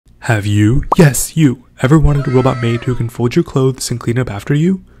Have you, yes you, ever wanted a robot maid who can fold your clothes and clean up after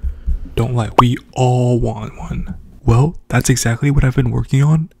you? Don't lie, we all want one. Well, that's exactly what I've been working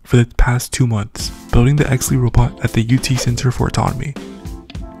on for the past 2 months, building the Exley robot at the UT Center for Autonomy.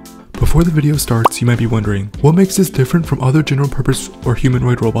 Before the video starts, you might be wondering, what makes this different from other general purpose or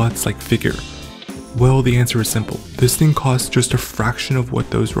humanoid robots like Figure? Well, the answer is simple. This thing costs just a fraction of what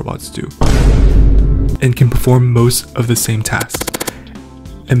those robots do, and can perform most of the same tasks.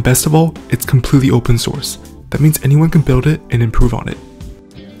 And best of all, it's completely open source. That means anyone can build it and improve on it.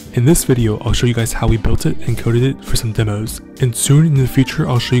 In this video, I'll show you guys how we built it and coded it for some demos. And soon in the future,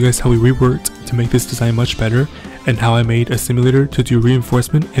 I'll show you guys how we reworked to make this design much better and how I made a simulator to do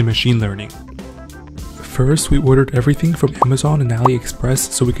reinforcement and machine learning. First, we ordered everything from Amazon and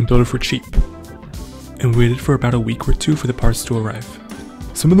AliExpress so we can build it for cheap. And we waited for about a week or two for the parts to arrive.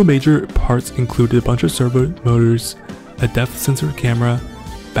 Some of the major parts included a bunch of servo motors, a depth sensor camera,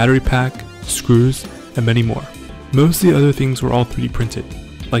 battery pack, screws, and many more. Most of the other things were all 3D printed,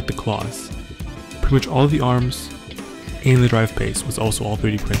 like the claws. Pretty much all of the arms and the drive base was also all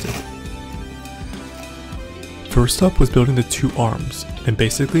 3D printed. First up was building the 2 arms, and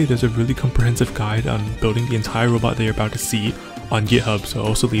basically there's a really comprehensive guide on building the entire robot that you're about to see on GitHub, so I'll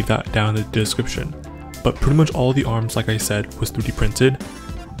also leave that down in the description. But pretty much all the arms, like I said, was 3D printed,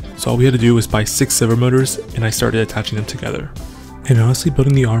 so all we had to do was buy 6 servo motors and I started attaching them together. And honestly,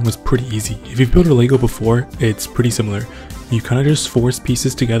 building the arm was pretty easy. If you've built a Lego before, it's pretty similar. You kind of just force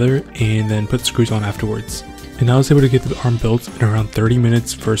pieces together and then put screws on afterwards. And I was able to get the arm built in around 30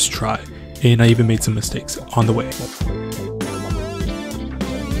 minutes first try, and I even made some mistakes on the way.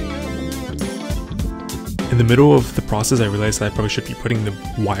 In the middle of the process, I realized that I probably should be putting the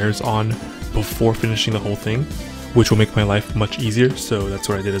wires on before finishing the whole thing, which will make my life much easier, so that's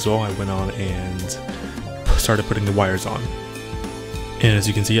what I did as well. I went on and started putting the wires on. And as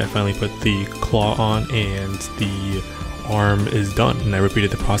you can see, I finally put the claw on and the arm is done, and I repeated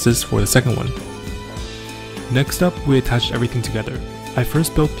the process for the second one. Next up, we attached everything together. I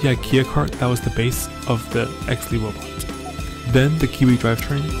first built the Ikea Cart that was the base of the Exley robot. Then the Kiwi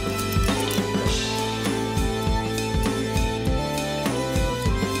drivetrain.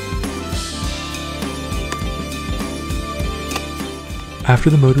 After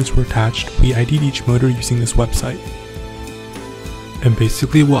the motors were attached, we ID'd each motor using this website. And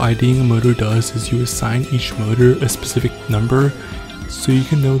basically what IDing a motor does is you assign each motor a specific number so you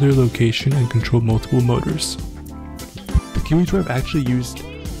can know their location and control multiple motors. The Kiwi Drive actually used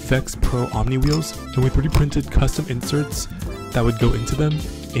Vex Pro Omni wheels, and we 3D printed custom inserts that would go into them,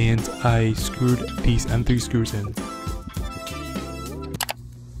 and I screwed these M3 screws in.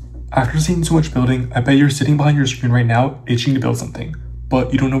 After seeing so much building, I bet you're sitting behind your screen right now itching to build something,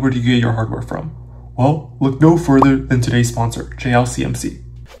 but you don't know where to get your hardware from. Well, look no further than today's sponsor, JLCMC.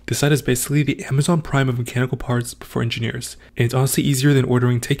 This site is basically the Amazon Prime of mechanical parts for engineers, and it's honestly easier than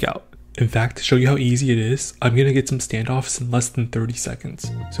ordering takeout. In fact, to show you how easy it is, I'm going to get some standoffs in less than 30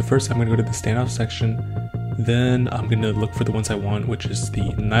 seconds. So first I'm going to go to the standoff section, then I'm going to look for the ones I want, which is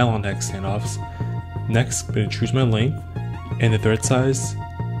the nylon X standoffs. Next, I'm going to choose my length and the thread size,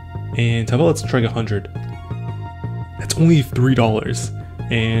 and how about let's try 100. That's only $3,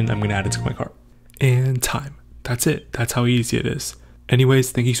 and I'm going to add it to my cart. And time. That's it. That's how easy it is. Anyways,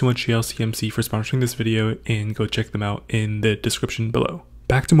 thank you so much JLCMC for sponsoring this video, and go check them out in the description below.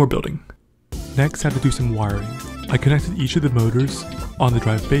 Back to more building. Next, I had to do some wiring. I connected each of the motors on the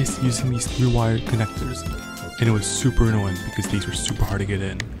drive base using these 3-wire connectors, and it was super annoying because these were super hard to get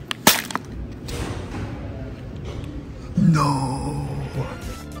in. No.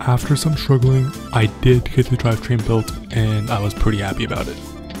 After some struggling, I did get the drivetrain built, and I was pretty happy about it.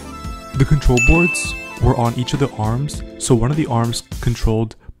 The control boards were on each of the arms, so one of the arms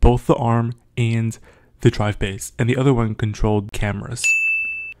controlled both the arm and the drive base, and the other one controlled cameras.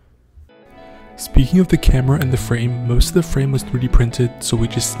 Speaking of the camera and the frame, most of the frame was 3D printed, so we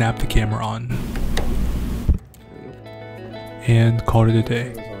just snapped the camera on and called it a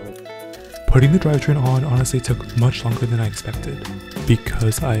day. Putting the drivetrain on honestly took much longer than I expected,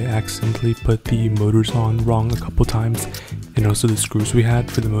 because I accidentally put the motors on wrong a couple times, and also the screws we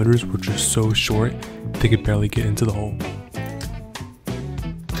had for the motors were just so short they could barely get into the hole.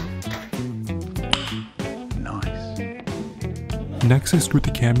 Nice. Next, I screwed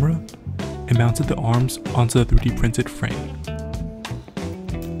the camera and mounted the arms onto the 3D printed frame.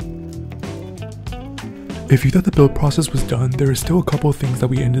 If you thought the build process was done, there are still a couple of things that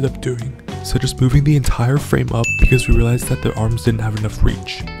we ended up doing, such as moving the entire frame up because we realized that the arms didn't have enough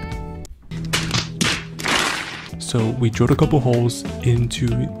reach. So we drilled a couple holes into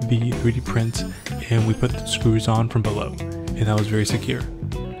the 3D print and we put the screws on from below, and that was very secure.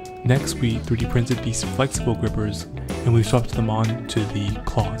 Next, we 3D printed these flexible grippers and we swapped them on to the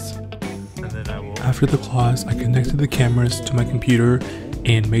claws. After the claws, I connected the cameras to my computer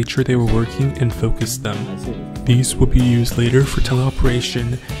and made sure they were working and focused them. These will be used later for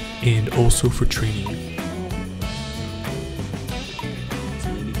teleoperation and also for training.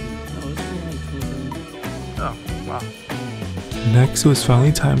 Oh, wow. Next, it was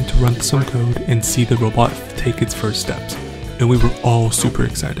finally time to run some code and see the robot take its first steps, and we were all super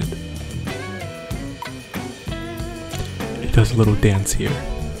excited. It does a little dance here.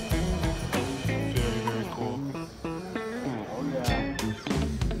 Very cool.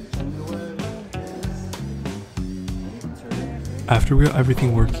 After we got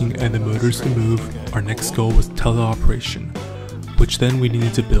everything working and the motors to move, our next goal was teleoperation, which then we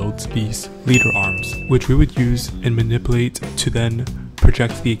needed to build these leader arms, which we would use and manipulate to then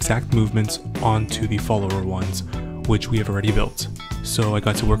project the exact movements onto the follower ones, which we have already built. So I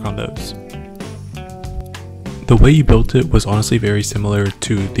got to work on those. The way you built it was honestly very similar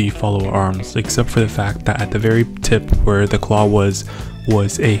to the follower arms, except for the fact that at the very tip where the claw was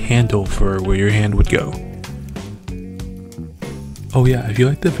a handle for where your hand would go. Oh yeah, if you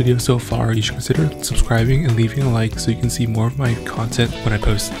liked the video so far, you should consider subscribing and leaving a like so you can see more of my content when I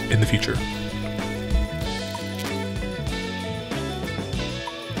post in the future.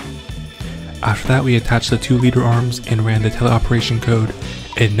 After that, we attached the 2 leader arms and ran the teleoperation code,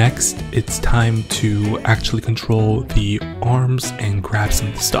 and next it's time to actually control the arms and grab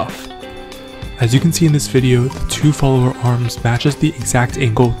some stuff. As you can see in this video, the 2 follower arms matches the exact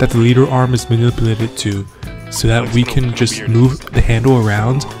angle that the leader arm is manipulated to, so that we can just move the handle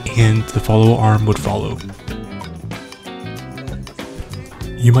around and the follower arm would follow.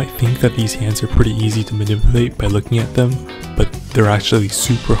 You might think that these hands are pretty easy to manipulate by looking at them, but they're actually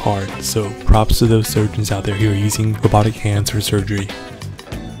super hard, so props to those surgeons out there who are using robotic hands for surgery.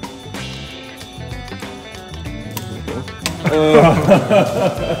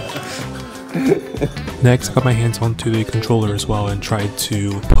 Next, I got my hands onto the controller as well and tried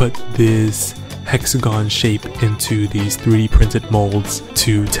to put this hexagon shape into these 3D printed molds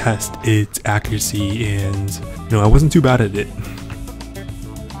to test its accuracy, and I wasn't too bad at it.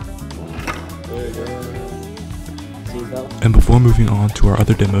 And before moving on to our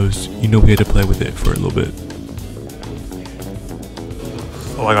other demos, we had to play with it for a little bit.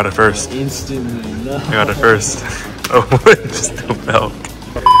 Oh, I got it first. Instantly, no. I got it first. Oh, it just fell.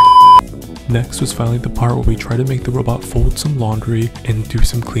 Next was finally the part where we try to make the robot fold some laundry and do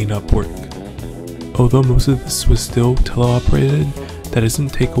some cleanup work. Although most of this was still teleoperated, that doesn't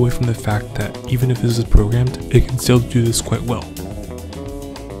take away from the fact that even if this is programmed, it can still do this quite well.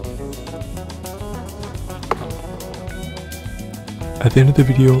 At the end of the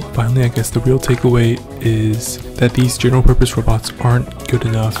video, finally I guess the real takeaway is that these general purpose robots aren't good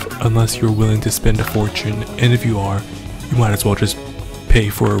enough unless you're willing to spend a fortune, and if you are, you might as well just pay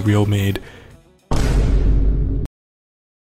for a real made